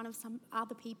you in front of some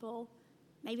other people.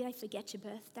 Maybe they forget your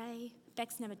birthday.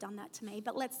 Beck's never done that to me,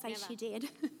 but let's say she did.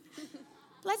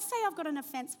 Let's say I've got an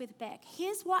offense with Beck.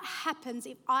 Here's what happens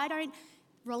if I don't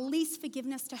release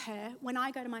forgiveness to her when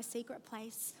I go to my secret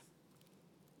place.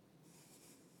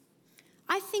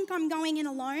 I think I'm going in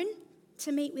alone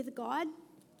to meet with God.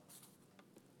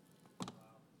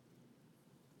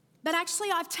 But actually,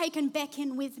 I've taken Beck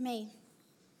in with me.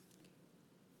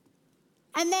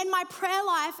 And then my prayer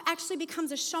life actually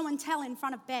becomes a show and tell in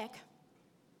front of Beck.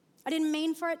 I didn't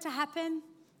mean for it to happen.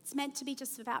 It's meant to be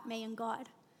just about me and God.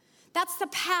 That's the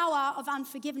power of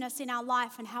unforgiveness in our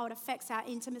life and how it affects our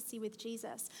intimacy with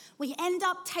Jesus. We end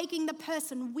up taking the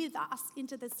person with us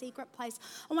into the secret place.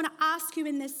 I want to ask you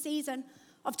in this season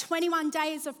of 21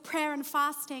 days of prayer and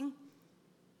fasting,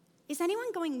 is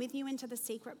anyone going with you into the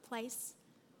secret place?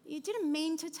 You didn't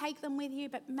mean to take them with you,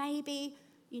 but maybe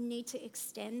you need to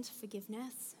extend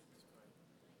forgiveness.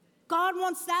 God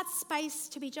wants that space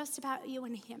to be just about you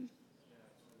and him.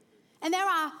 And there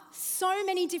are so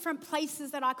many different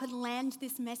places that I could land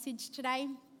this message today.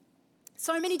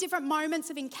 So many different moments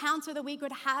of encounter that we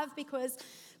could have, because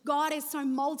God is so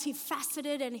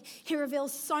multifaceted and he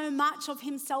reveals so much of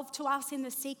himself to us in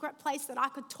the secret place that I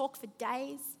could talk for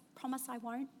days. Promise I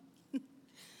won't.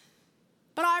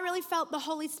 But I really felt the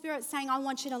Holy Spirit saying, I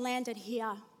want you to land it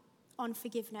here on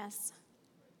forgiveness.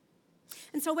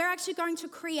 And so we're actually going to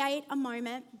create a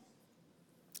moment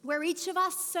where each of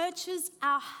us searches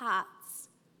our hearts.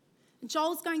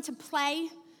 Joel's going to play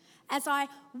as I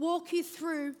walk you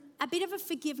through a bit of a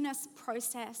forgiveness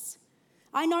process.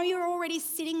 I know you're already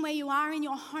sitting where you are in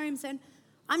your homes, and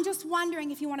I'm just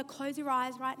wondering if you want to close your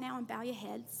eyes right now and bow your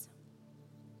heads.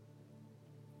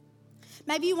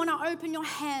 Maybe you want to open your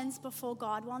hands before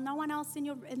God while no one else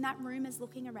in that room is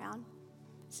looking around.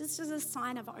 It's just as a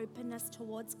sign of openness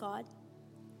towards God.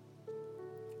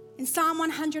 In Psalm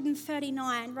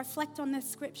 139, reflect on this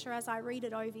scripture as I read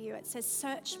it over you. It says,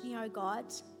 "Search me, O God,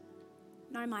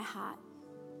 know my heart.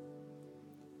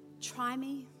 Try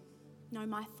me, know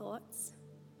my thoughts.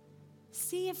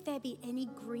 See if there be any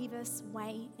grievous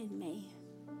way in me."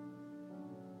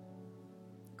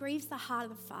 Grieves the heart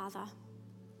of the Father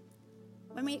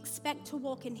when we expect to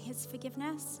walk in his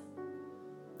forgiveness,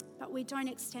 but we don't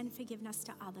extend forgiveness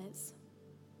to others.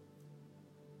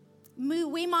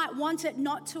 We might want it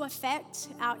not to affect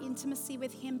our intimacy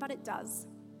with him, but it does.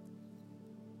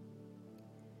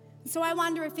 So I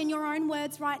wonder if in your own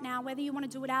words right now, whether you want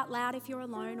to do it out loud if you're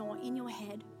alone or in your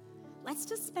head, let's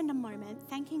just spend a moment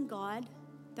thanking God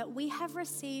that we have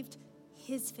received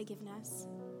his forgiveness.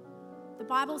 The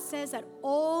Bible says that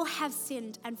all have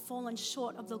sinned and fallen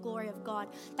short of the glory of God.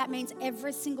 That means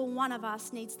every single one of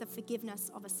us needs the forgiveness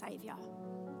of a Savior.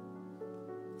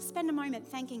 Spend a moment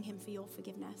thanking him for your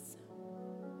forgiveness.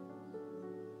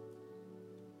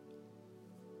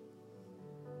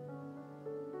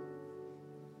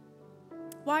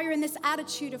 While you're in this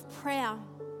attitude of prayer,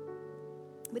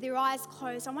 with your eyes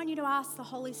closed, I want you to ask the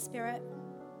Holy Spirit,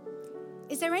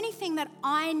 is there anything that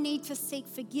I need to seek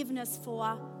forgiveness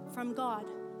for from God?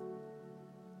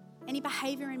 Any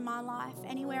behavior in my life,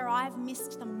 anywhere I've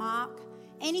missed the mark,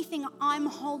 anything I'm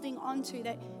holding on to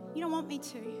that you don't want me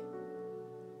to?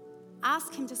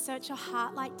 Ask him to search your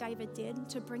heart like David did,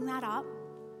 to bring that up,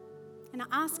 and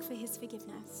ask for his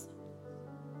forgiveness.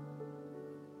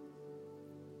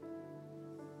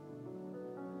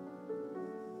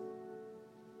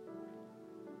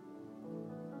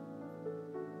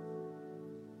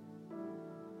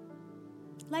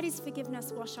 Let his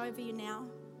forgiveness wash over you now.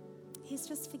 He's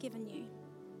just forgiven you.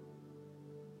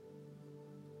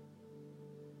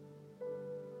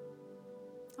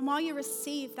 And while you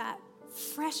receive that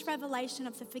fresh revelation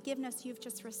of the forgiveness you've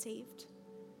just received,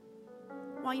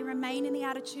 while you remain in the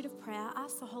attitude of prayer,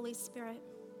 ask the Holy Spirit,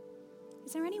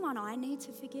 is there anyone I need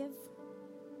to forgive?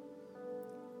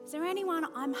 Is there anyone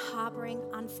I'm harboring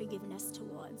unforgiveness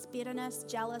towards? Bitterness,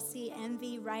 jealousy,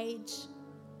 envy, rage,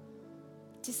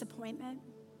 disappointment?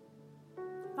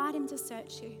 Invite him to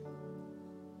search you.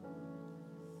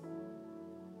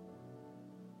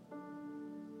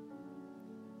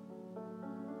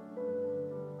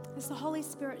 As the Holy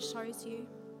Spirit shows you,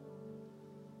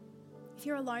 if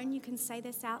you're alone, you can say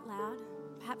this out loud.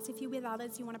 Perhaps if you're with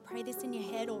others, you want to pray this in your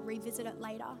head or revisit it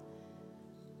later.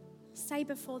 Say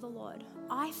before the Lord,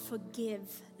 I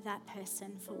forgive that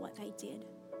person for what they did.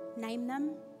 Name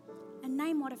them and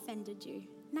name what offended you.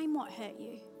 Name what hurt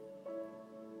you.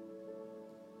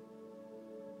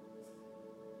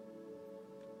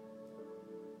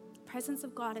 The presence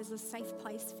of God is a safe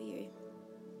place for you.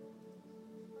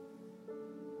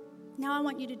 Now I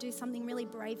want you to do something really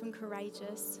brave and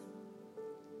courageous.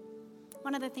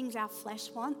 One of the things our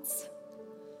flesh wants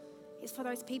is for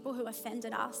those people who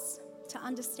offended us to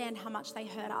understand how much they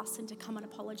hurt us and to come and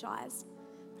apologize.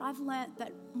 But I've learnt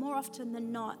that more often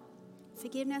than not,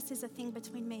 forgiveness is a thing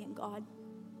between me and God.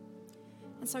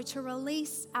 And so to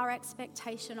release our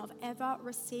expectation of ever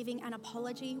receiving an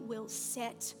apology will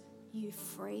set you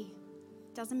free.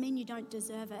 Doesn't mean you don't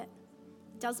deserve it.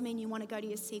 It does mean you want to go to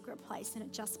your secret place and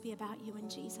it just be about you and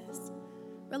Jesus.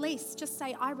 Release, just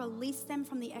say, I release them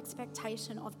from the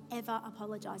expectation of ever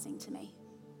apologizing to me.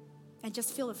 And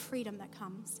just feel the freedom that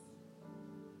comes.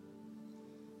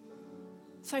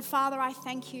 So Father, I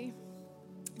thank you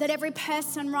that every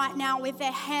person right now with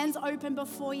their hands open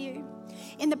before you,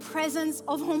 in the presence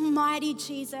of Almighty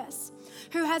Jesus,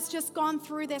 who has just gone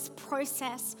through this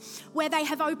process where they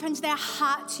have opened their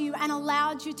heart to you and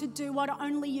allowed you to do what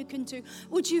only you can do.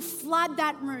 Would you flood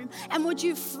that room, and would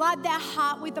you flood their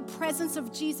heart with the presence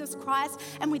of Jesus Christ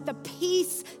and with the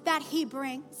peace that he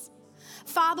brings?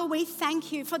 Father, we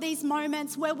thank you for these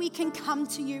moments where we can come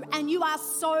to you and you are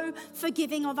so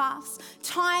forgiving of us.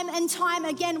 Time and time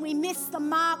again, we miss the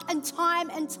mark, and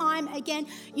time again,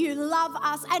 you love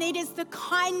us. And it is the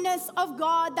kindness of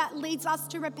God that leads us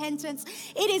to repentance.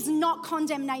 It is not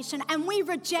condemnation. And we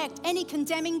reject any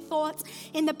condemning thoughts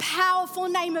in the powerful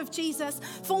name of Jesus.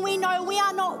 For we know we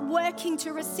are not working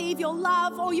to receive your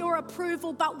love or your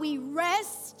approval, but we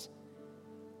rest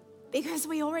because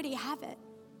we already have it.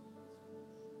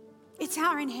 It's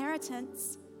our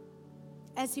inheritance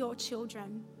as your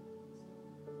children.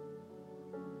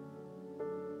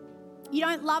 You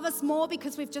don't love us more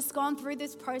because we've just gone through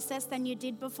this process than you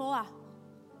did before.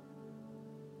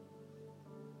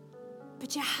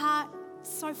 But your heart is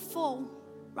so full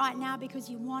right now because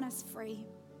you want us free.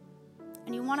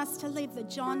 And you want us to live the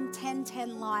John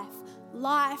 10:10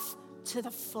 life to the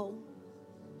full.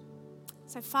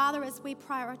 So Father, as we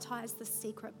prioritize the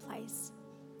secret place,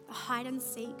 the hide and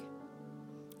seek,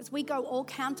 as we go all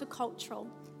countercultural,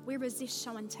 we resist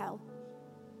show and tell.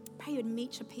 Pray you'd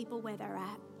meet your people where they're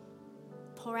at.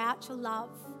 Pour out your love.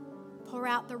 Pour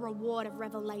out the reward of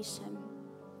revelation.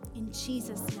 In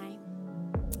Jesus' name,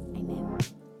 amen.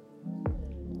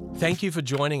 Thank you for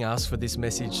joining us for this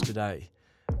message today.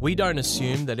 We don't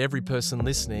assume that every person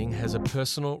listening has a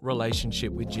personal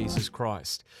relationship with Jesus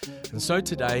Christ. And so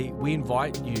today, we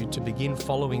invite you to begin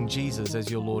following Jesus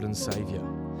as your Lord and Savior.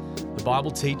 The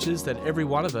Bible teaches that every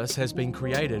one of us has been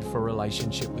created for a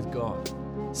relationship with God.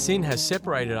 Sin has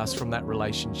separated us from that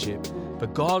relationship,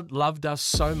 but God loved us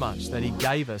so much that he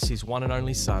gave us his one and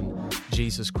only Son,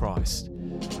 Jesus Christ.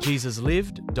 Jesus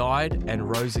lived, died, and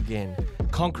rose again,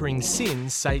 conquering sin,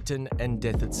 Satan, and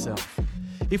death itself.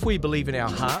 If we believe in our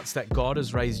hearts that God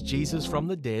has raised Jesus from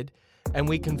the dead, and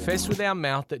we confess with our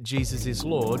mouth that Jesus is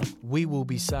Lord, we will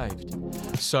be saved.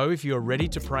 So if you are ready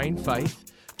to pray in faith,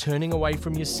 turning away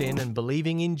from your sin and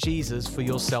believing in Jesus for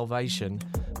your salvation,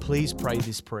 please pray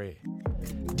this prayer.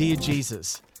 Dear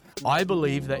Jesus, I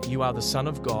believe that you are the Son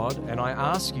of God, and I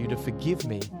ask you to forgive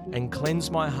me and cleanse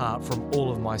my heart from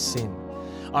all of my sin.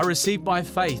 I receive by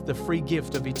faith the free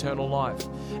gift of eternal life,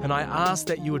 and I ask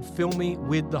that you would fill me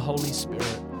with the Holy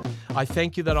Spirit. I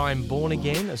thank you that I am born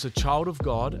again as a child of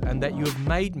God, and that you have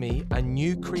made me a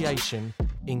new creation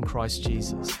in Christ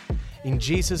Jesus. In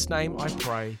Jesus' name I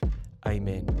pray.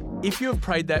 Amen. If you have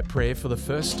prayed that prayer for the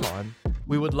first time,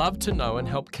 we would love to know and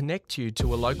help connect you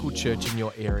to a local church in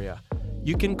your area.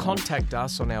 You can contact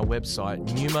us on our website,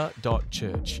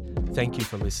 numa.church. Thank you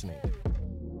for listening.